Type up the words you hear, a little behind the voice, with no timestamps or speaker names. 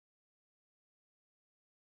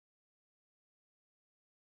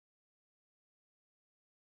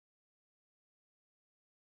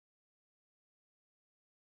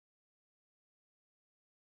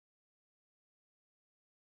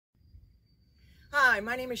Hi,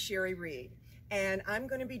 my name is Sherry Reed, and I'm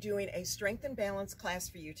going to be doing a strength and balance class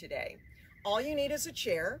for you today. All you need is a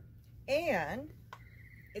chair, and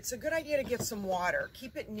it's a good idea to get some water.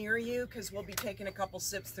 Keep it near you because we'll be taking a couple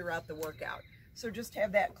sips throughout the workout. So just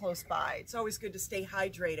have that close by. It's always good to stay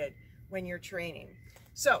hydrated when you're training.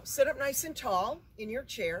 So sit up nice and tall in your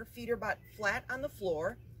chair. Feet are about flat on the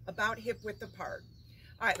floor, about hip width apart.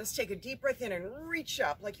 All right, let's take a deep breath in and reach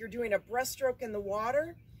up like you're doing a breaststroke in the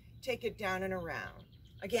water. Take it down and around.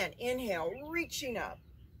 Again, inhale, reaching up.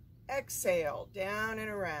 Exhale, down and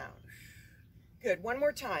around. Good, one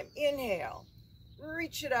more time. Inhale,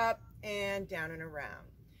 reach it up and down and around.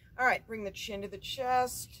 All right, bring the chin to the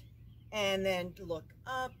chest and then look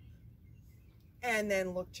up and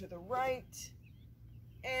then look to the right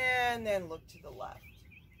and then look to the left.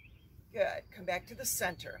 Good, come back to the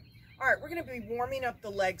center. All right, we're gonna be warming up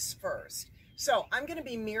the legs first. So I'm gonna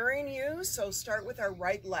be mirroring you, so start with our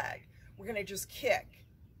right leg. We're gonna just kick,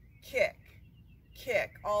 kick,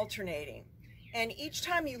 kick, alternating. And each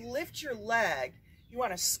time you lift your leg, you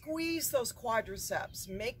wanna squeeze those quadriceps.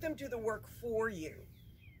 Make them do the work for you.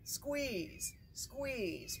 Squeeze,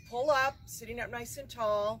 squeeze, pull up, sitting up nice and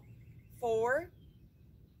tall. 4,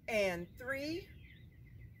 and 3,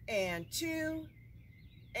 and 2,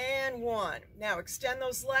 and 1. Now extend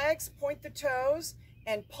those legs, point the toes,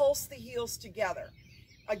 and pulse the heels together.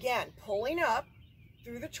 Again, pulling up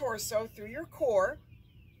through the torso, through your core,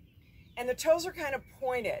 and the toes are kind of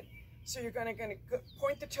pointed. So you're gonna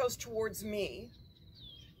point the toes towards me.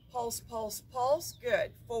 Pulse, pulse, pulse.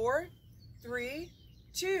 Good. 4, 3,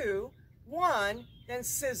 2, 1. Then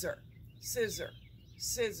scissor, scissor,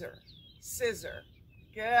 scissor, scissor.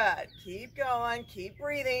 Good. Keep going. Keep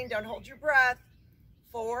breathing. Don't hold your breath.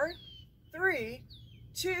 4, 3,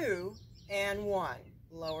 2, and 1.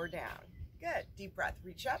 Lower down. Good. Deep breath.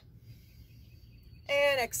 Reach up.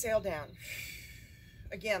 And exhale down.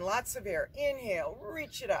 Again, lots of air. Inhale.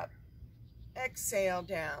 Reach it up. Exhale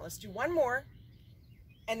down. Let's do one more.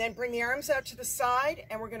 And then bring the arms out to the side,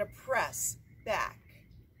 and we're going to press back,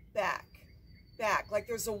 back, back. Like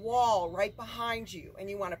there's a wall right behind you, and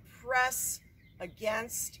you want to press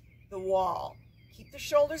against the wall. Keep the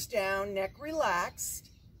shoulders down, neck relaxed.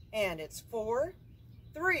 And it's 4,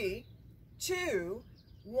 3, 2,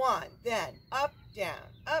 1. Then up,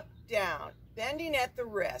 down, bending at the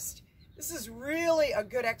wrist. This is really a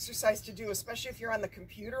good exercise to do, especially if you're on the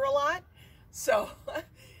computer a lot. So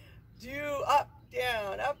do up,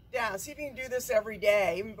 down. See if you can do this every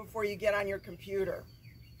day, even before you get on your computer.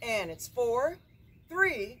 And it's 4,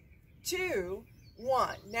 3, 2,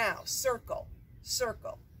 1. Now circle,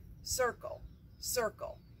 circle, circle,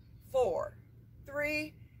 circle. 4,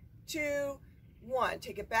 3, 2, 1.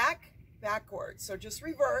 Take it back, backwards. So just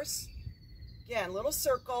reverse. Again, little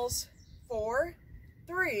circles. 4,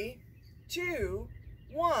 3, 2,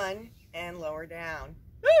 1, and lower down.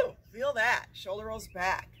 Woo! Feel that. Shoulder rolls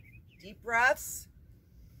back. Deep breaths.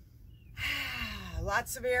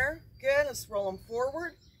 Lots of air. Good. Let's roll them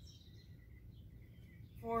forward.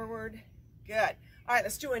 Forward. Good. All right,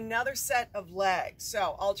 let's do another set of legs.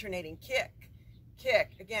 So alternating kick,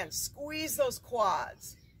 kick. Again, squeeze those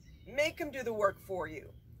quads. Make them do the work for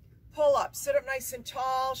you. Pull up. Sit up nice and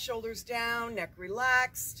tall. Shoulders down. Neck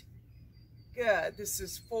relaxed. Good. This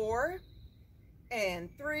is 4, and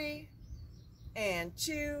 3, and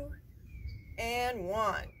 2, and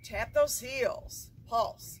 1. Tap those heels.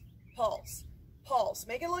 Pulse, pulse, pulse.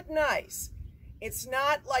 Make it look nice. It's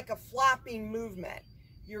not like a flopping movement.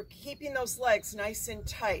 You're keeping those legs nice and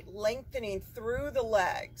tight, lengthening through the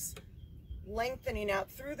legs, lengthening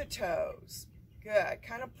out through the toes. Good.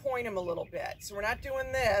 Kind of point them a little bit. So we're not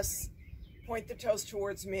doing this. Point the toes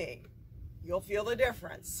towards me. You'll feel the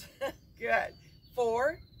difference. Good.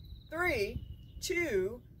 4, 3,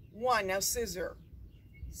 2, 1. Now scissor,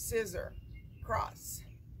 scissor, cross,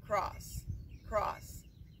 cross, cross.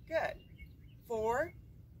 Good. 4,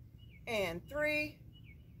 and 3,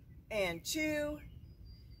 and 2,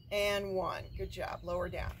 and 1. Good job. Lower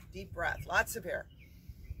down. Deep breath. Lots of air.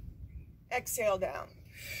 Exhale down.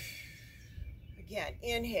 Again,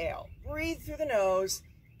 inhale. Breathe through the nose.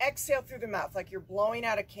 Exhale through the mouth like you're blowing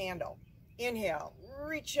out a candle. Inhale.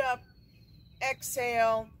 Reach up.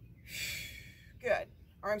 Exhale. Good.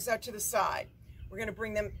 Arms out to the side. We're going to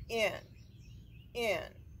bring them in, in,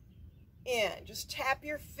 in. Just tap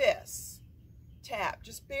your fists. Tap.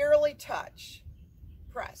 Just barely touch.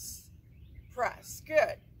 Press. Press.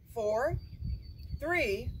 Good. 4,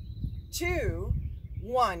 3, 2,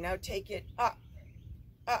 1. Now take it up,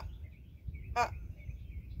 up, up,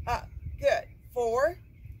 up. Good. 4,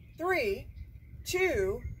 3,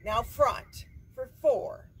 2. Now front for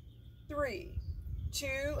 4, 3, 2,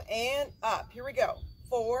 and up. Here we go.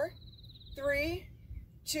 4, 3,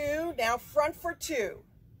 2. Now front for 2.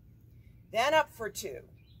 Then up for 2.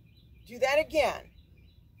 Do that again.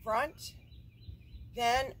 Front,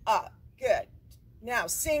 then up. Good. Now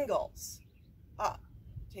singles. Up.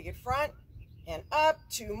 Take it front and up.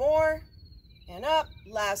 2 more. And up.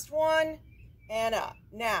 Last one. And up.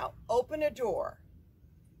 Now open a door.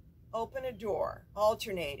 Open a door.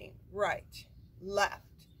 Alternating. Right, left,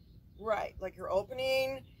 right. Like you're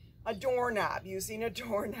opening a doorknob, using a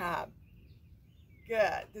doorknob.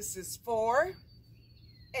 Good. This is 4,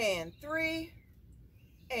 and 3,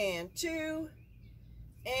 and 2,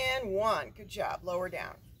 and 1. Good job. Lower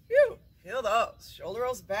down. Phew. Feel those. Shoulder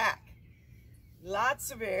rolls back. Lots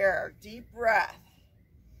of air. Deep breath.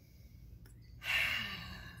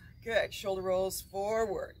 Good. Shoulder rolls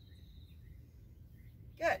forward.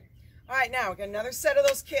 Good. All right, now we got another set of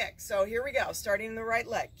those kicks. So here we go. Starting in the right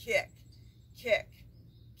leg. Kick, kick,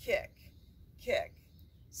 kick, kick.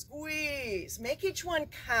 Squeeze. Make each one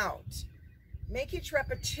count. Make each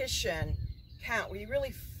repetition count, where you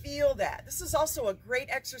really feel that. This is also a great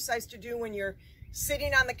exercise to do when you're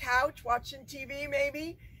sitting on the couch watching TV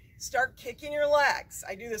maybe. Start kicking your legs.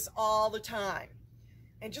 I do this all the time.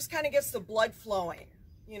 And just kind of gets the blood flowing,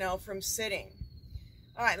 you know, from sitting.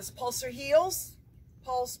 All right, let's pulse our heels.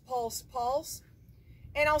 Pulse, pulse, pulse.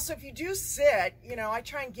 And also if you do sit, you know, I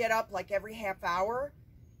try and get up like every half hour,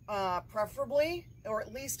 preferably, or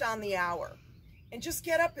at least on the hour. And just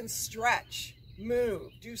get up and stretch,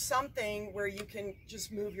 move, do something where you can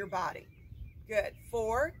just move your body. Good.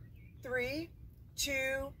 4, 3,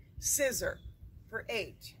 2, scissor for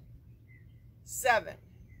 8, 7,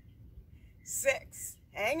 6,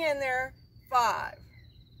 hang in there, 5,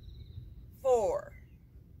 4,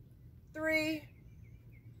 3,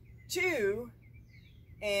 2,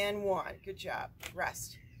 and 1. Good job.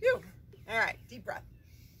 Rest. Whew. All right, deep breath.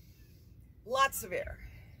 Lots of air.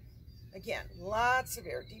 Again, lots of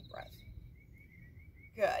air, deep breath.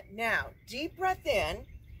 Good. Now, deep breath in,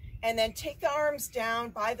 and then take the arms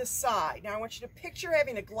down by the side. Now, I want you to picture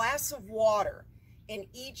having a glass of water in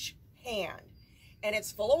each hand, and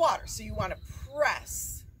it's full of water, so you want to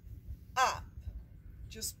press up.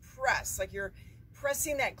 Just press, like you're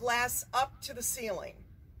pressing that glass up to the ceiling.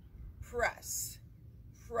 Press,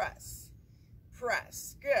 press,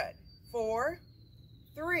 press. Good. 4,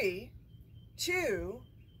 3, 2,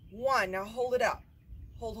 1. Now hold it up.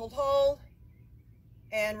 Hold, hold, hold.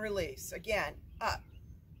 And release. Again, up.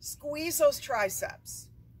 Squeeze those triceps.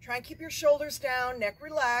 Try and keep your shoulders down, neck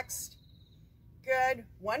relaxed. Good.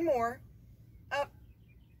 1 more. Up.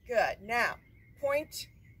 Good. Now, point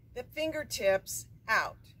the fingertips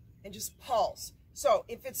out and just pulse. So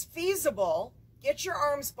if it's feasible, get your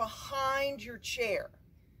arms behind your chair.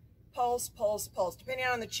 Pulse, pulse, pulse. Depending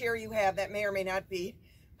on the chair you have, that may or may not be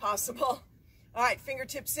possible. All right,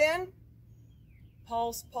 fingertips in.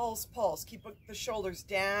 Pulse, pulse, pulse. Keep the shoulders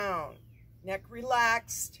down. Neck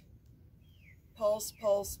relaxed. Pulse,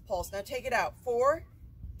 pulse, pulse. Now take it out. 4,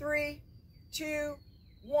 3, 2,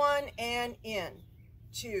 1, and in.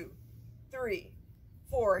 2, 3,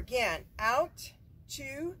 4. Again, out.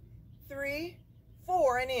 2, 3,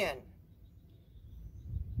 4, and in.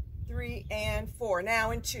 3 and 4.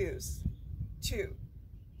 Now in 2s. 2.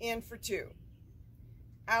 In for 2.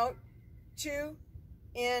 Out. 2.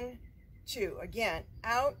 In. 2. Again.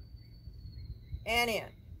 Out. And in.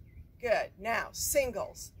 Good. Now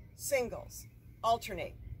singles. Singles.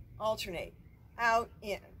 Alternate. Alternate. Out.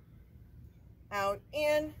 In. Out.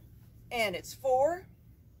 In. And it's 4,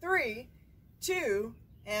 3, 2,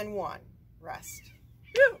 and 1. Rest.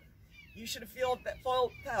 Whew. You should have felt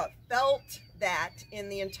that in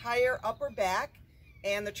the entire upper back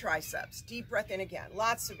and the triceps. Deep breath in again.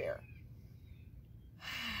 Lots of air.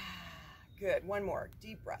 Good. 1 more.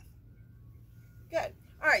 Deep breath. Good.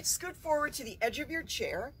 All right. Scoot forward to the edge of your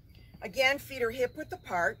chair. Again, feet are hip width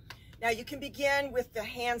apart. Now you can begin with the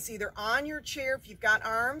hands either on your chair if you've got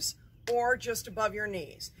arms or just above your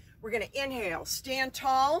knees. We're going to inhale. Stand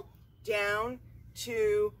tall. Down.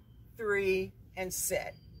 2, 3, and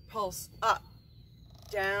sit. Pulse up.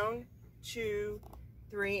 Down. 2,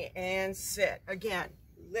 3, and sit. Again,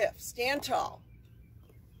 lift. Stand tall.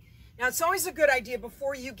 Now, it's always a good idea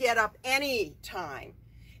before you get up any time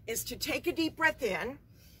is to take a deep breath in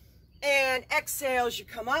and exhale as you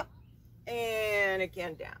come up and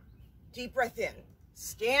again down. Deep breath in.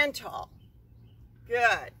 Stand tall.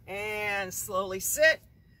 Good. And slowly sit.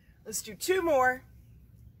 Let's do 2 more.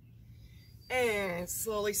 And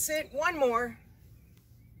slowly sit. 1 more.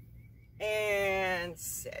 And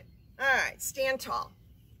sit. All right. Stand tall.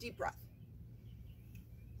 Deep breath.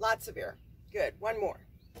 Lots of air. Good. 1 more.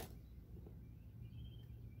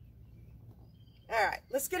 All right,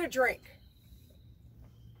 let's get a drink.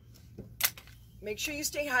 Make sure you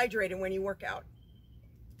stay hydrated when you work out.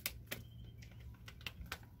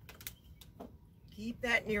 Keep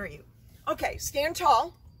that near you. Okay, stand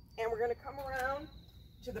tall, and we're going to come around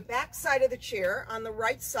to the back side of the chair on the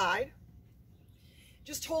right side.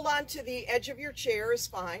 Just hold on to the edge of your chair is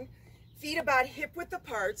fine. Feet about hip width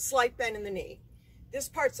apart, slight bend in the knee. This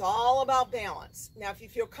part's all about balance. Now, if you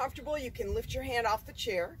feel comfortable, you can lift your hand off the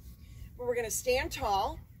chair, but we're going to stand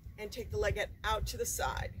tall and take the leg out to the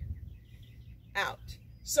side. Out.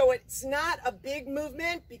 So it's not a big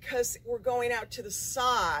movement because we're going out to the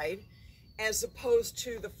side as opposed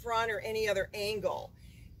to the front or any other angle.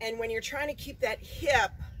 And when you're trying to keep that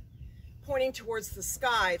hip pointing towards the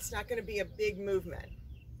sky, it's not going to be a big movement.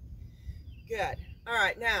 Good. All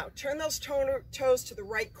right, now turn those toes to the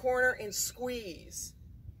right corner and squeeze.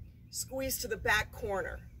 Squeeze to the back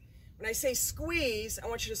corner. When I say squeeze, I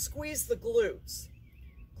want you to squeeze the glutes.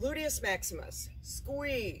 Gluteus maximus.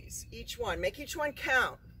 Squeeze each one. Make each one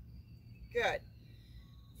count. Good.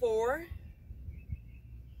 4,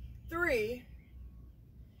 3,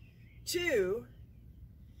 2,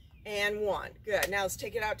 and 1. Good. Now let's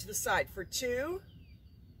take it out to the side for 2,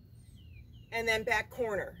 and then back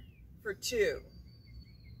corner for 2.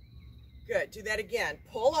 Good. Do that again.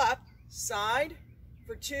 Pull up, side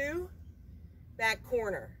for 2, back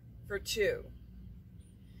corner for 2.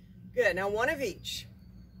 Good. Now one of each.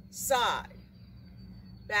 Side,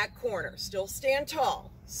 back corner. Still stand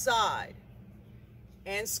tall. Side,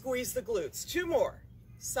 and squeeze the glutes. 2 more.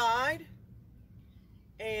 Side,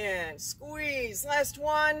 and squeeze. Last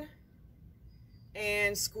one,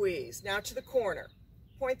 and squeeze. Now to the corner.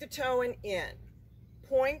 Point the toe and in.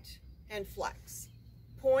 Point and flex.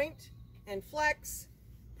 Point and flex.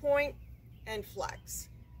 Point and flex.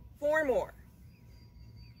 4 more.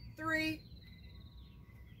 3,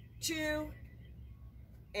 2,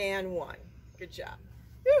 and 1. Good job.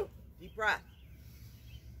 Woo. Deep breath.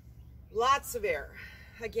 Lots of air.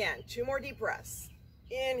 Again, 2 more deep breaths.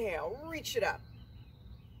 Inhale, reach it up.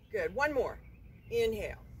 Good. 1 more.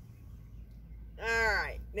 Inhale. All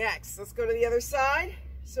right, next, let's go to the other side.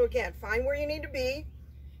 So again, find where you need to be.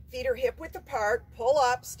 Feet are hip width apart. Pull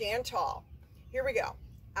up, stand tall. Here we go.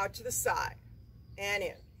 Out to the side and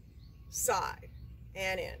in. Side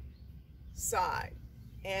and in. Side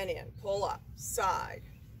and in. Pull up, side.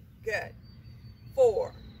 Good.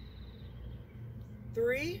 4,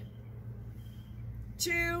 3,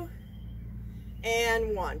 2,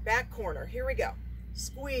 and 1. Back corner. Here we go.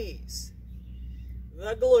 Squeeze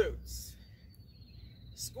the glutes.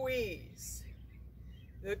 Squeeze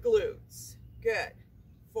the glutes. Good.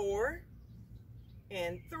 4,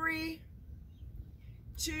 and 3,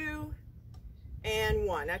 2, and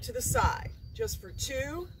 1. Now to the side. Just for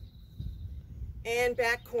 2, and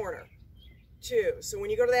back corner. 2. So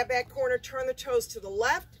when you go to that back corner, turn the toes to the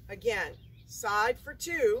left. Again, side for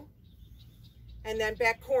 2, and then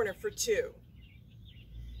back corner for 2.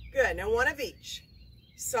 Good. Now 1 of each.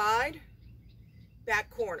 Side,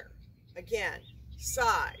 back corner. Again,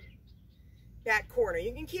 side, back corner.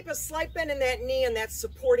 You can keep a slight bend in that knee and that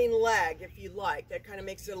supporting leg if you like. That kind of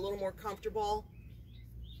makes it a little more comfortable.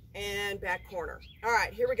 And back corner. All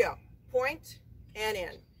right, here we go. Point and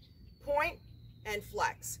in. Point and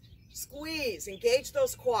flex. Squeeze, engage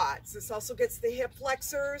those quads. This also gets the hip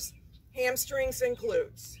flexors, hamstrings, and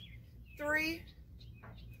glutes. 3,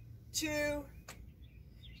 2,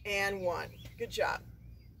 and 1. Good job.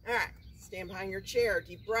 All right, stand behind your chair,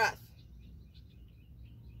 deep breath.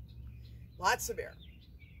 Lots of air.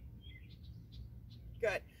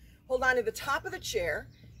 Good. Hold on to the top of the chair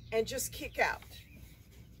and just kick out.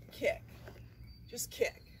 Kick. Just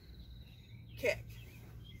kick. Kick.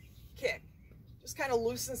 Kick. Just kind of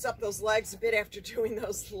loosens up those legs a bit after doing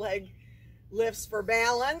those leg lifts for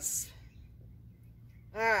balance.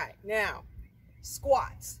 All right, now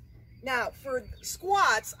squats. Now for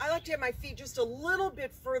squats, I like to have my feet just a little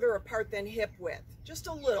bit further apart than hip width. Just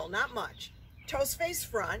a little, not much. Toes face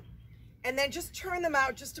front, and then just turn them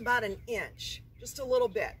out just about an inch, just a little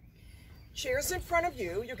bit. Chair's in front of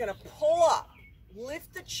you. You're going to pull up,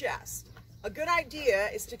 lift the chest. A good idea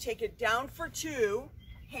is to take it down for 2,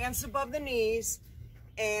 hands above the knees,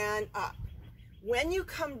 and up. When you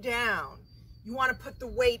come down, you want to put the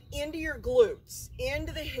weight into your glutes,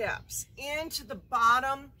 into the hips, into the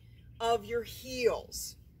bottom of your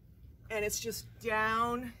heels. And it's just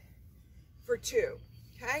down for 2,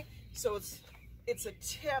 okay? So it's a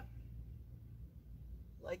tip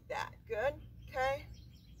like that. Good, okay?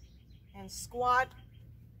 And squat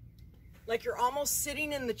like you're almost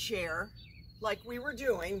sitting in the chair, like we were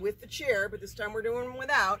doing with the chair, but this time we're doing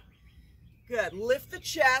without. Good. Lift the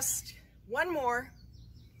chest, One more.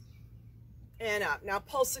 And up. Now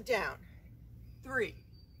pulse it down. 3,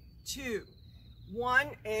 2, 1,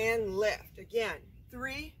 and lift. Again,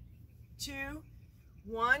 3, 2,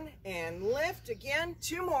 1, and lift. Again,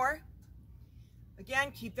 2 more.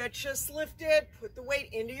 Again, keep that chest lifted. Put the weight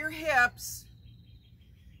into your hips.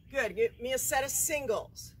 Good. Get me a set of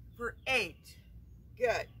singles for 8.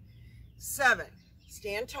 Good. 7.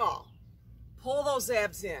 Stand tall. Pull those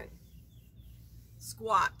abs in.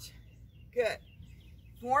 Squat. Good.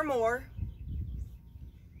 4 more.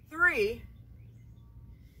 3,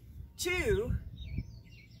 2,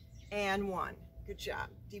 and 1. Good job.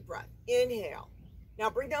 Deep breath. Inhale. Now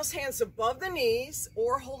bring those hands above the knees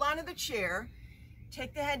or hold on to the chair.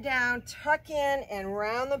 Take the head down, tuck in, and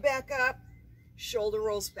round the back up. Shoulder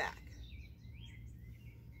rolls back.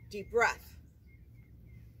 Deep breath.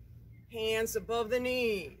 Hands above the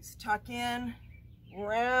knees. Tuck in,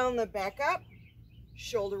 round the back up.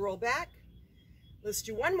 Shoulder roll back. Let's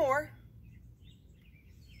do one more.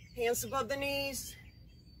 Hands above the knees,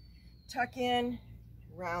 tuck in,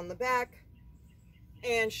 round the back,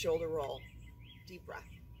 and shoulder roll. Deep breath.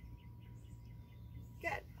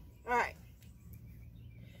 Good. All right.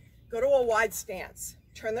 Go to a wide stance.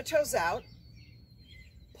 Turn the toes out.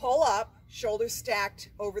 Pull up, shoulders stacked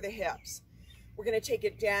over the hips. We're going to take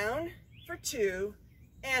it down for 2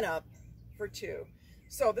 and up for 2.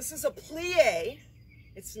 So this is a plie.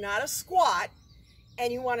 It's not a squat.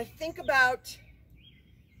 And you want to think about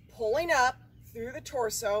pulling up through the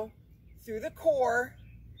torso, through the core,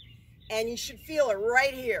 and you should feel it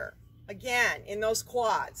right here, again, in those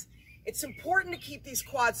quads. It's important to keep these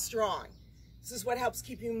quads strong. This is what helps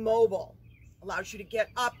keep you mobile, allows you to get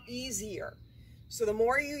up easier. So the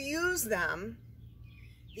more you use them,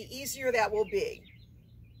 the easier that will be.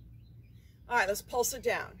 All right, let's pulse it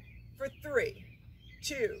down for 3,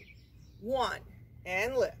 2, 1,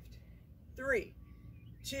 and lift. 3,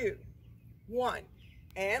 2, 1.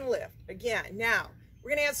 And lift. Again, now we're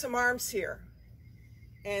going to add some arms here.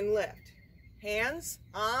 And lift. Hands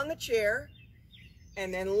on the chair.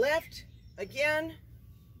 And then lift again.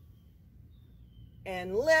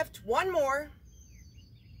 And lift. One more.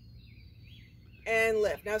 And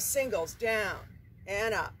lift. Now singles. Down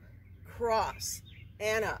and up. Cross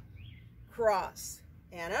and up. Cross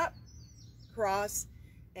and up. Cross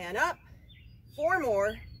and up. 4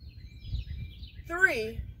 more.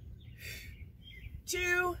 3,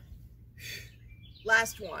 2,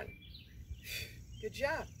 last one. Good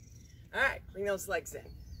job. All right, bring those legs in.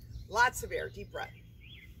 Lots of air, deep breath.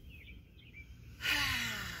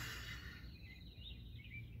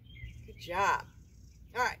 Good job.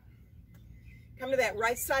 All right, come to that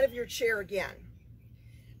right side of your chair again.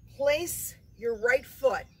 Place your right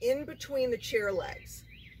foot in between the chair legs.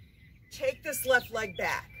 Take this left leg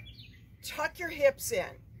back. Tuck your hips in,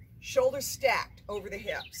 shoulders stacked over the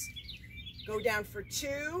hips. Go down for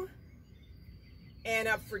 2 and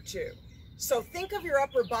up for 2. So think of your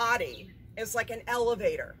upper body as like an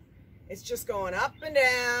elevator. It's just going up and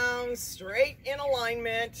down, straight in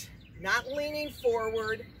alignment, not leaning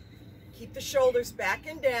forward. Keep the shoulders back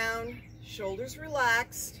and down, shoulders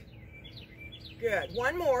relaxed. Good.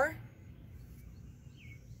 One more.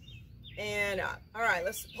 And up. All right,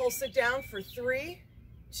 let's pulse it down for 3,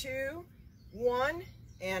 2, 1,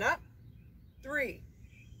 and up. 3,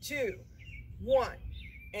 2, 1,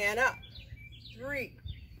 and up. 3,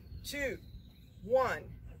 2, 1,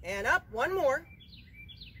 and up. One more.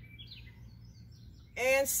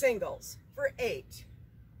 And singles for 8,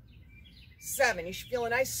 7. You should feel a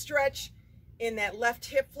nice stretch in that left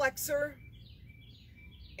hip flexor.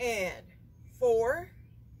 And 4,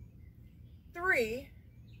 3,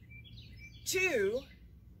 2,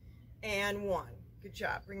 and 1. Good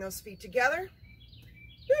job. Bring those feet together.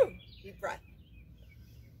 Woo. Deep breath.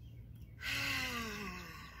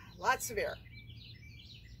 Lots of air.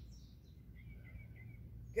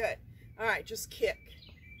 Good. All right, just kick,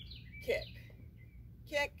 kick,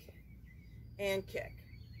 kick, and kick.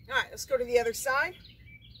 All right, let's go to the other side.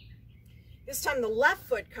 This time the left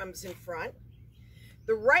foot comes in front.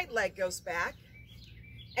 The right leg goes back.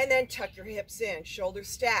 And then tuck your hips in, shoulders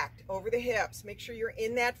stacked over the hips. Make sure you're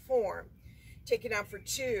in that form. Take it down for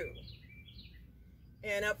 2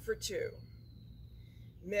 and up for 2.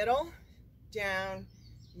 Middle, down,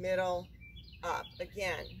 middle, up.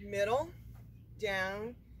 Again, middle,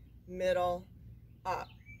 down, middle, up.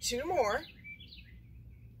 2 more.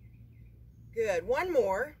 Good. 1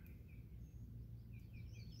 more.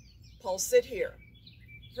 Pulse it here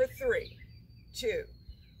for 3, 2,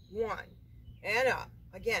 1, and up.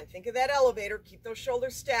 Again, think of that elevator. Keep those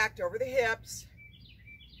shoulders stacked over the hips.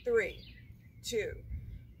 3, 2,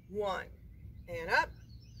 1, and up.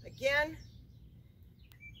 Again.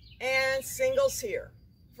 And singles here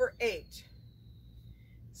for 8,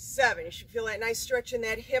 7. You should feel that nice stretch in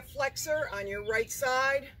that hip flexor on your right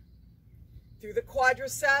side through the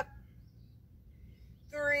quadricep.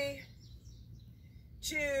 3,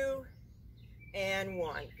 2, and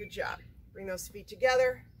 1. Good job. Bring those feet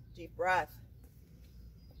together. Deep breath.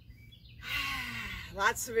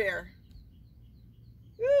 Lots of air.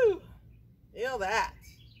 Woo! Feel that.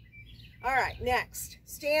 All right, next.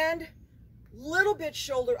 Stand little bit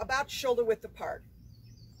about shoulder width apart.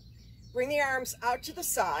 Bring the arms out to the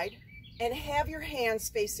side and have your hands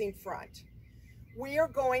facing front. We are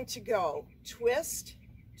going to go twist,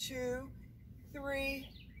 2, 3,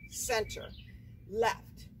 center,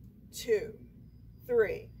 left, 2,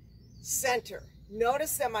 3, center.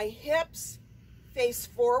 Notice that my hips face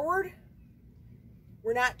forward.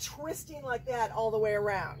 We're not twisting like that all the way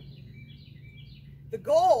around. The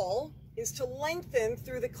goal is to lengthen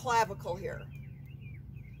through the clavicle here.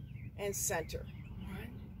 And center. 1,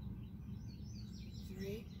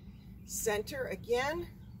 3, center again.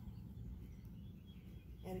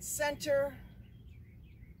 And center.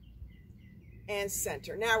 And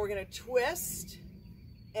center. Now we're going to twist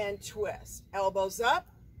and twist. Elbows up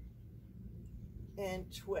and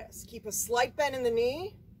twist. Keep a slight bend in the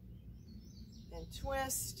knee. And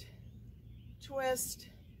twist, twist,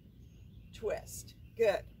 twist.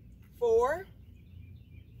 Good. 4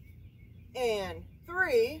 and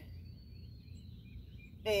 3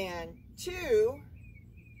 and 2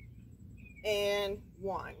 and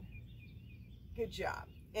 1. Good job.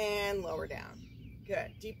 And lower down.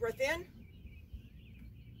 Good. Deep breath in.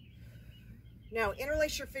 Now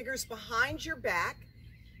interlace your fingers behind your back.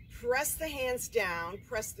 Press the hands down.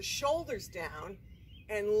 Press the shoulders down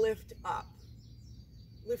and lift up.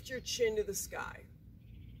 Lift your chin to the sky.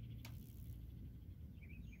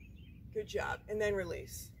 Good job. And then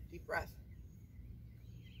release. Deep breath.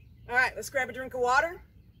 All right, let's grab a drink of water.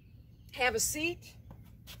 Have a seat.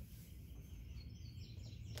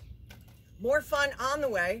 More fun on the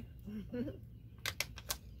way.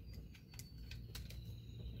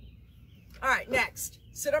 All right, next.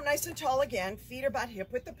 Sit up nice and tall again. Feet are about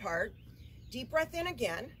hip width apart. Deep breath in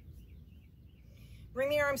again. Bring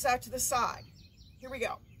the arms out to the side. Here we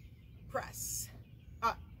go. Press,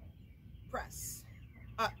 up, press,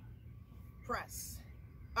 up, press,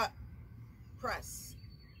 up, press,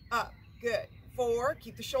 up. Good. 4,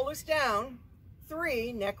 keep the shoulders down.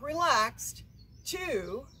 3, neck relaxed.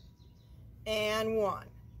 2, and 1.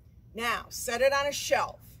 Now, set it on a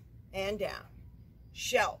shelf and down.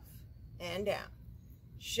 Shelf and down.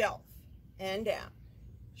 Shelf and down.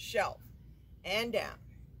 Shelf and down.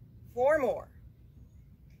 4 more.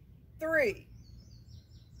 3,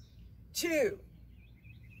 2,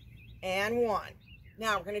 and 1.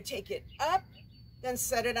 Now we're going to take it up, then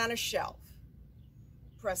set it on a shelf.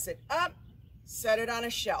 Press it up, set it on a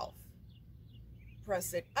shelf.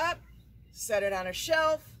 Press it up, set it on a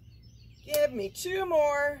shelf. Give me 2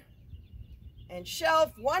 more. And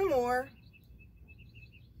shelf, 1 more.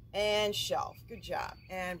 And shelf. Good job.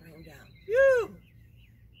 And bring them down. Whew.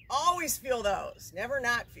 Always feel those. Never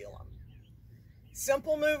not feel them.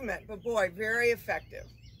 Simple movement, but boy, very effective.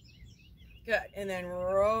 Good. And then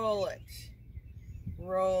roll it.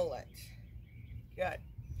 Roll it. Good.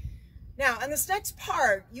 Now, on this next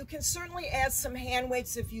part, you can certainly add some hand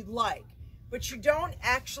weights if you'd like, but you don't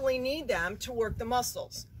actually need them to work the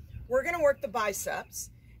muscles. We're going to work the biceps,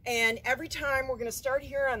 and every time we're going to start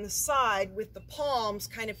here on the side with the palms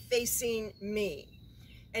kind of facing me.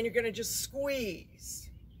 And you're going to just squeeze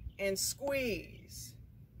and squeeze.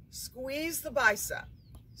 Squeeze the bicep.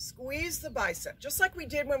 Squeeze the bicep. Just like we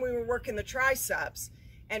did when we were working the triceps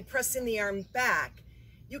and pressing the arm back,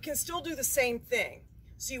 you can still do the same thing.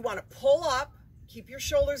 So you want to pull up, keep your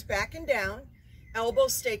shoulders back and down,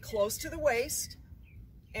 elbows stay close to the waist,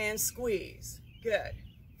 and squeeze. Good.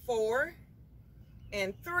 4,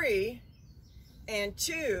 and 3, and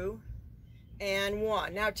 2, and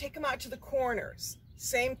 1. Now take them out to the corners.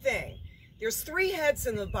 Same thing. There's 3 heads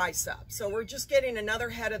in the bicep, so we're just getting another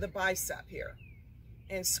head of the bicep here.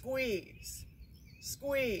 And squeeze,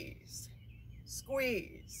 squeeze,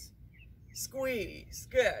 squeeze, squeeze.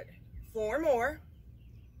 Good. 4 more.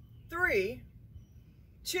 3,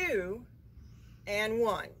 2, and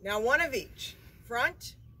 1. Now 1 of each.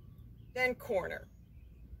 Front, then corner.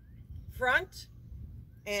 Front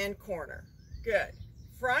and corner. Good.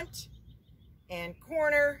 Front and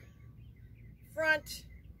corner. Front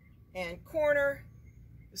and corner.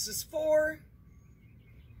 This is 4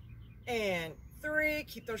 and 3.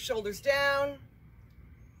 Keep those shoulders down.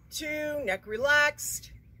 2, neck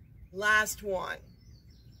relaxed. Last 1.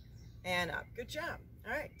 And up. Good job.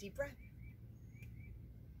 All right, deep breath.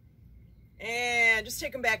 And just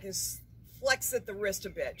take them back and flex at the wrist a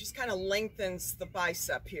bit. Just kind of lengthens the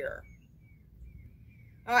bicep here.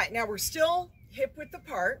 All right, now we're still hip width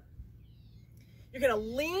apart. You're going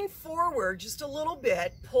to lean forward just a little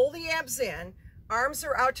bit, pull the abs in, arms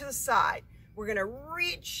are out to the side. We're going to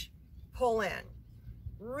reach, pull in,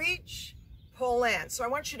 reach, pull in. So I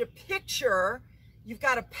want you to picture you've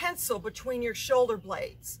got a pencil between your shoulder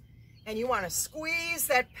blades, and you want to squeeze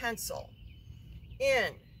that pencil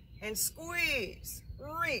in and squeeze,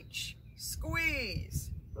 reach,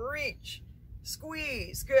 squeeze, reach,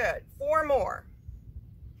 squeeze. Good. 4 more.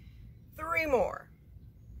 3 more.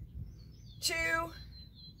 2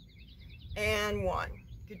 and 1.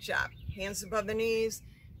 Good job. Hands above the knees.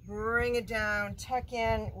 Bring it down. Tuck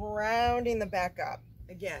in, rounding the back up.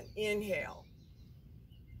 Again, inhale.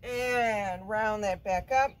 And round that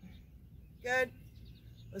back up. Good.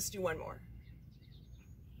 Let's do 1 more.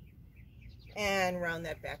 And round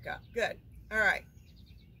that back up. Good. All right.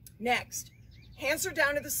 Next, hands are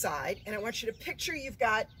down to the side, and I want you to picture you've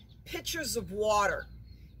got pitchers of water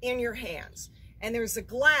in your hands, and there's a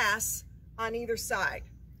glass on either side.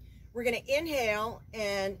 We're going to inhale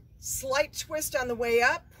and slight twist on the way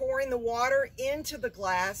up, pouring the water into the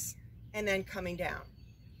glass and then coming down.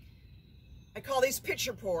 I call these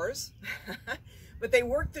pitcher pours, but they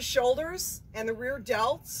work the shoulders and the rear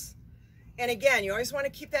delts. And again, you always want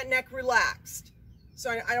to keep that neck relaxed. So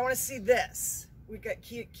I don't want to see this. We got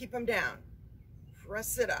keep them down.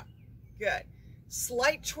 Press it up. Good.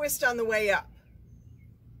 Slight twist on the way up.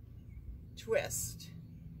 Twist.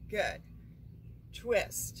 Good.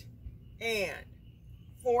 Twist. And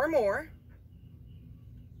 4 more.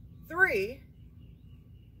 3,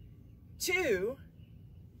 2,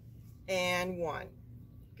 and 1.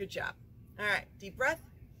 Good job. All right, deep breath.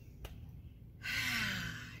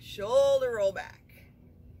 Shoulder roll back.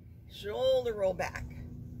 Shoulder roll back.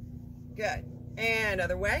 Good. And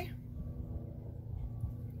other way.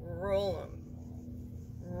 Roll them.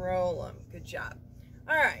 Roll them. Good job.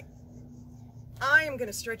 All right. I am going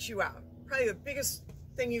to stretch you out. Probably the biggest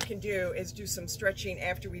thing you can do is do some stretching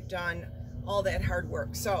after we've done all that hard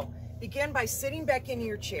work. So begin by sitting back into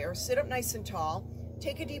your chair. Sit up nice and tall.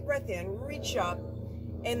 Take a deep breath in. Reach up.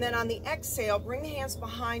 And then on the exhale, bring the hands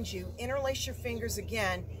behind you. Interlace your fingers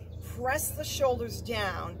again. Press the shoulders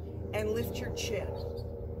down and lift your chin.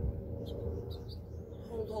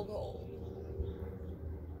 Hold, hold, hold.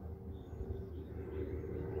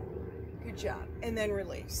 Good job. And then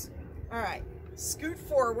release. All right. Scoot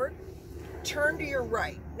forward. Turn to your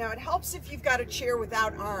right. Now it helps if you've got a chair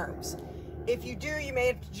without arms. If you do, you may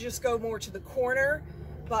have to just go more to the corner.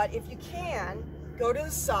 But if you can, go to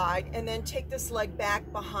the side and then take this leg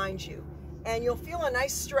back behind you. And you'll feel a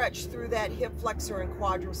nice stretch through that hip flexor and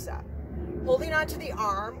quadricep. Holding onto the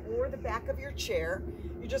arm or the back of your chair,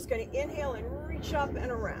 you're just going to inhale and reach up and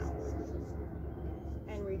around.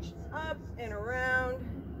 And reach up and around.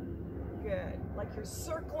 Good. Like you're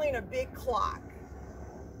circling a big clock.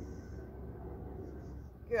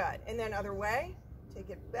 Good. And then other way. Take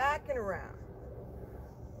it back and around.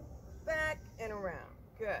 Back and around.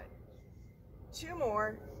 Good. 2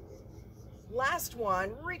 more. Last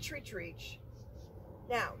one. Reach, reach, reach.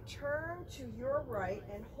 Now, turn to your right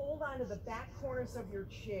and hold on to the back corners of your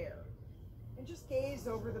chair. And just gaze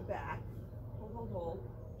over the back. Hold, hold,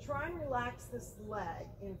 hold. Try and relax this leg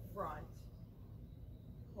in front.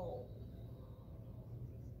 Hold.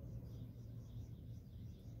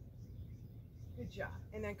 Good job.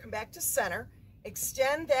 And then come back to center.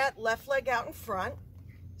 Extend that left leg out in front.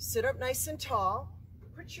 Sit up nice and tall.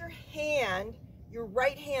 Put your hand, your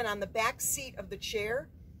right hand on the back seat of the chair.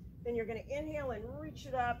 Then you're going to inhale and reach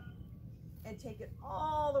it up and take it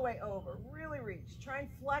all the way over. Really reach. Try and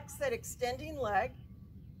flex that extending leg.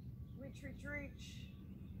 Reach, reach, reach.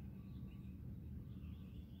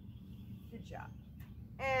 Good job.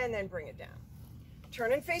 And then bring it down.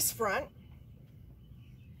 Turn and face front.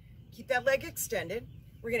 Keep that leg extended.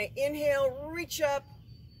 We're going to inhale, reach up,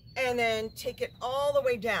 and then take it all the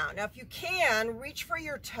way down. Now, if you can, reach for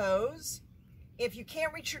your toes. If you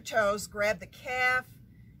can't reach your toes, grab the calf,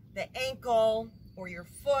 the ankle, or your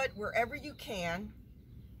foot, wherever you can,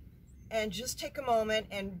 and just take a moment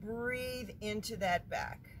and breathe into that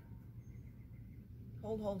back.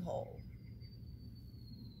 Hold, hold, hold.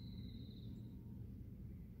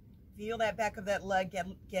 Feel that back of that leg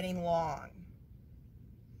getting long.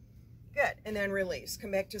 Good, and then release.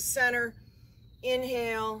 Come back to center,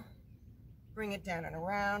 inhale, bring it down and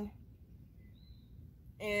around.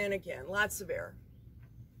 And again, lots of air.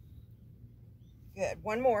 Good,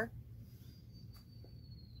 1 more.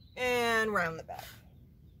 And round the back.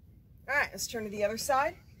 All right, let's turn to the other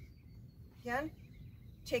side. Again,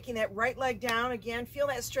 taking that right leg down. Again, feel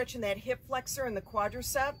that stretch in that hip flexor and the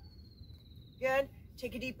quadricep. Good.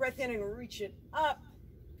 Take a deep breath in and reach it up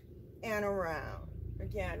and around.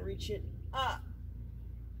 Again, reach it up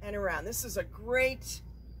and around. This is a great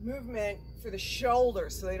movement for the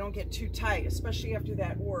shoulders so they don't get too tight, especially after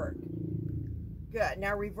that work. Good.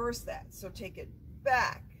 Now reverse that. So take it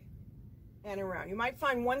back and around. You might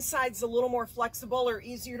find one side's a little more flexible or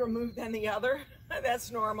easier to move than the other. That's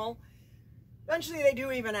normal. Eventually they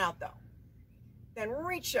do even out though. Then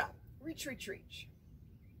reach up. Reach, reach, reach.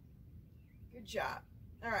 Good job.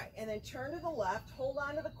 All right, and then turn to the left. Hold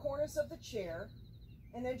on to the corners of the chair.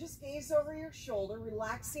 And then just gaze over your shoulder,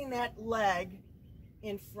 relaxing that leg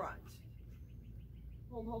in front.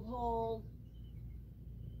 Hold, hold, hold.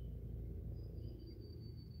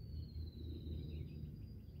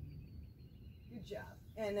 Good job.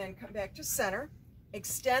 And then come back to center.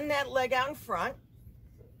 Extend that leg out in front.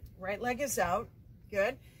 Right leg is out.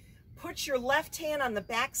 Good. Put your left hand on the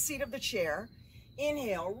back seat of the chair.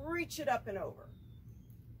 Inhale, reach it up and over.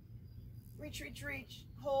 Reach, reach, reach.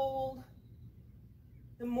 Hold.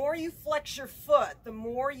 The more you flex your foot, the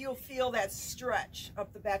more you'll feel that stretch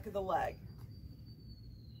up the back of the leg.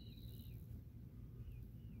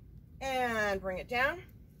 And bring it down.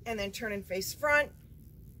 And then turn and face front.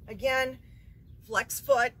 Again, flex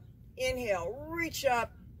foot. Inhale, reach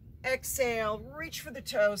up. Exhale, reach for the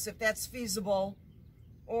toes if that's feasible.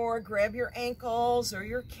 Or grab your ankles or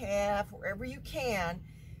your calf, wherever you can.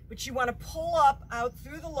 But you want to pull up out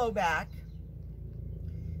through the low back.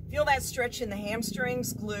 Feel that stretch in the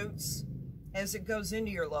hamstrings, glutes, as it goes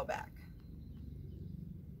into your low back.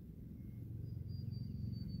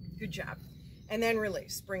 Good job. And then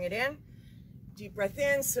release. Bring it in. Deep breath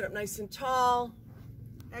in. Sit up nice and tall.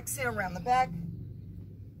 Exhale around the back.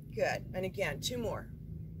 Good. And again, 2 more.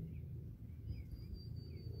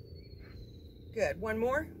 Good. 1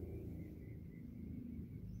 more.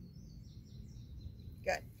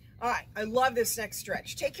 Good. All right. I love this next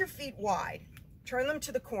stretch. Take your feet wide. Turn them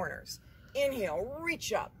to the corners. Inhale,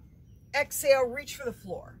 reach up. Exhale, reach for the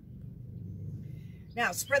floor.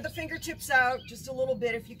 Now, spread the fingertips out just a little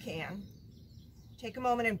bit if you can. Take a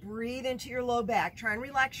moment and breathe into your low back. Try and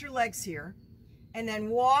relax your legs here. And then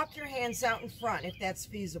walk your hands out in front if that's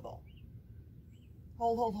feasible.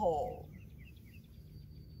 Hold, hold, hold.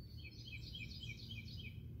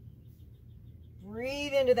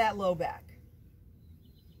 Breathe into that low back.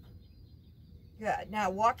 Good. Now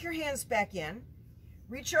walk your hands back in.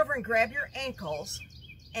 Reach over and grab your ankles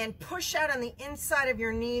and push out on the inside of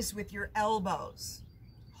your knees with your elbows.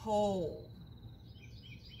 Hold.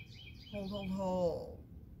 Hold, hold, hold.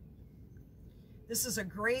 This is a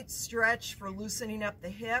great stretch for loosening up the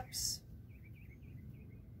hips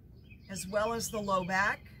as well as the low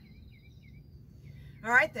back.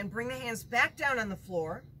 All right, then bring the hands back down on the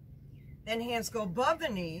floor. Then hands go above the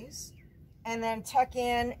knees and then tuck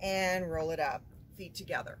in and roll it up. Feet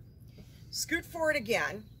together. Scoot forward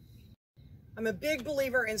again. I'm a big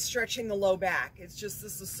believer in stretching the low back. It's just,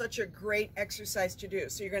 this is such a great exercise to do.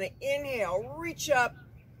 So you're going to inhale, reach up,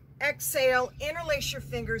 exhale, interlace your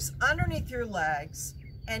fingers underneath your legs,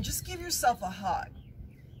 and just give yourself a hug.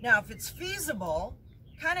 Now, if it's feasible,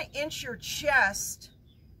 kind of inch your chest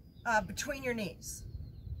between your knees.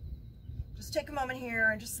 Just take a moment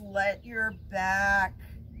here and just let your back,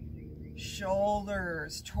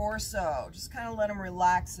 shoulders, torso, just kind of let them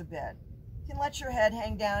relax a bit. You can let your head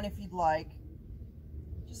hang down if you'd like.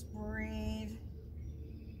 Just breathe.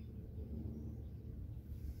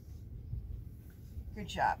 Good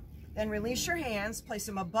job. Then release your hands, place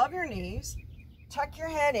them above your knees, tuck your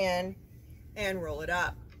head in, and roll it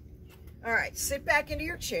up. All right, sit back into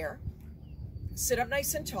your chair. Sit up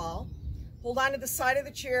nice and tall. Hold on to the side of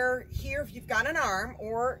the chair here if you've got an arm,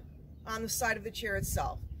 or on the side of the chair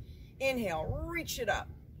itself. Inhale, reach it up.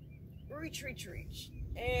 Reach, reach, reach.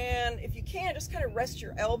 And if you can, just kind of rest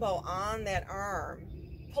your elbow on that arm.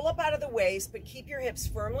 Pull up out of the waist, but keep your hips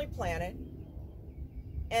firmly planted.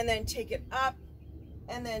 And then take it up,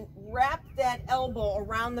 and then wrap that elbow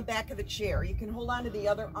around the back of the chair. You can hold on to the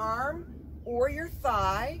other arm, or your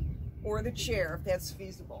thigh, or the chair if that's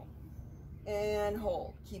feasible. And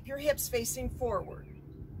hold. Keep your hips facing forward.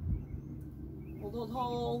 Hold, hold,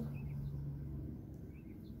 hold.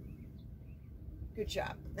 Good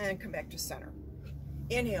job. And come back to center.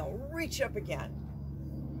 Inhale, reach up again.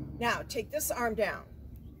 Now take this arm down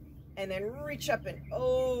and then reach up and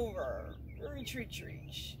over. Reach, reach,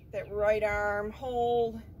 reach. That right arm,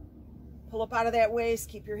 hold. Pull up out of that waist.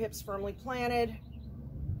 Keep your hips firmly planted.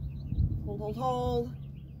 Hold, hold, hold.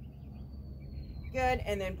 Good,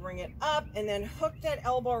 and then bring it up, and then hook that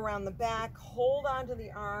elbow around the back, hold onto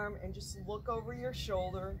the arm, and just look over your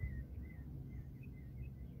shoulder.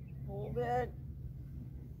 Hold it.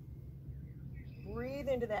 Breathe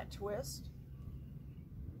into that twist.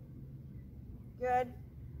 Good,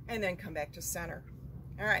 and then come back to center.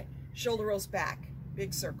 All right, shoulder rolls back,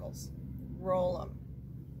 big circles. Roll them,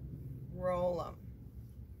 roll them.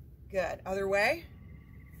 Good, other way,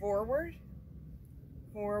 forward,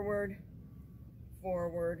 forward,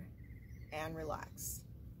 forward, and relax.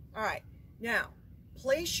 All right, now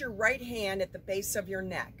place your right hand at the base of your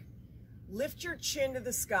neck. Lift your chin to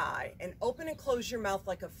the sky and open and close your mouth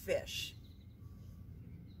like a fish.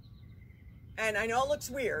 And I know it looks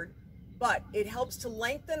weird, but it helps to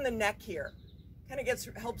lengthen the neck here. Kind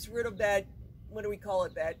of helps rid of that, what do we call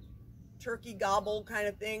it, that turkey gobble kind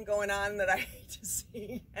of thing going on that I hate to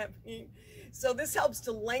see happening. So this helps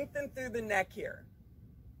to lengthen through the neck here.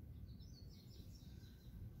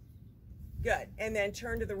 Good, and then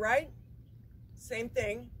turn to the right, same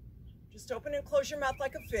thing. Just open and close your mouth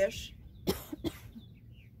like a fish.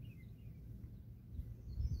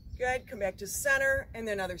 Good, come back to center, and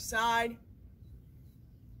then other side.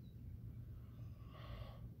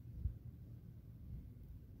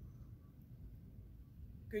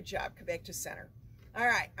 Good job, come back to center. All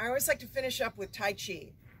right, I always like to finish up with Tai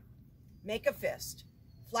Chi. Make a fist,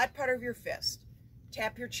 flat part of your fist.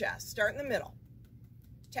 Tap your chest, start in the middle.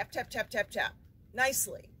 Tap, tap, tap, tap, tap.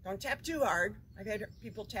 Nicely. Don't tap too hard. I've had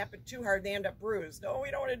people tap it too hard, they end up bruised. No, we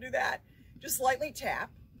don't want to do that. Just lightly tap.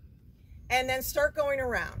 And then start going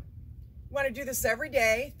around. You want to do this every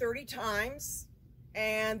day, 30 times.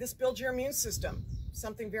 And this builds your immune system.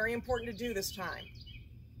 Something very important to do this time.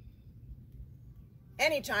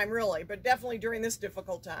 Anytime, really, but definitely during this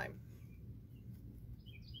difficult time.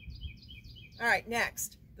 All right,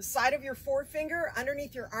 next. The side of your forefinger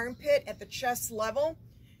underneath your armpit at the chest level.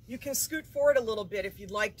 You can scoot forward a little bit if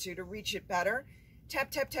you'd like to reach it better. Tap,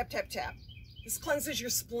 tap, tap, tap, tap. This cleanses your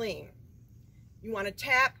spleen. You want to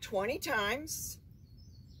tap 20 times.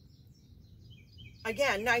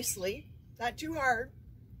 Again, nicely, not too hard.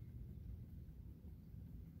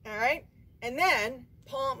 All right, and then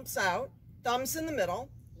palms out, thumbs in the middle.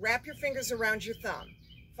 Wrap your fingers around your thumb.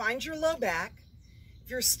 Find your low back. If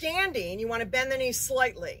you're standing, you want to bend the knees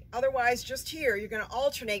slightly. Otherwise, just here, you're going to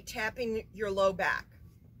alternate tapping your low back.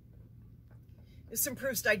 This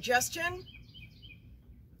improves digestion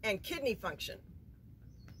and kidney function.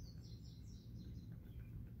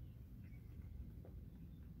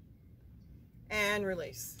 And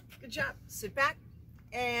release. Good job. Sit back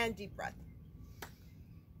and deep breath.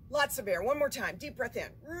 Lots of air. One more time. Deep breath in.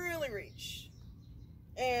 Really reach.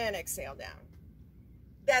 And exhale down.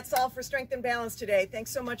 That's all for Strength and Balance today.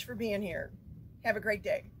 Thanks so much for being here. Have a great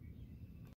day.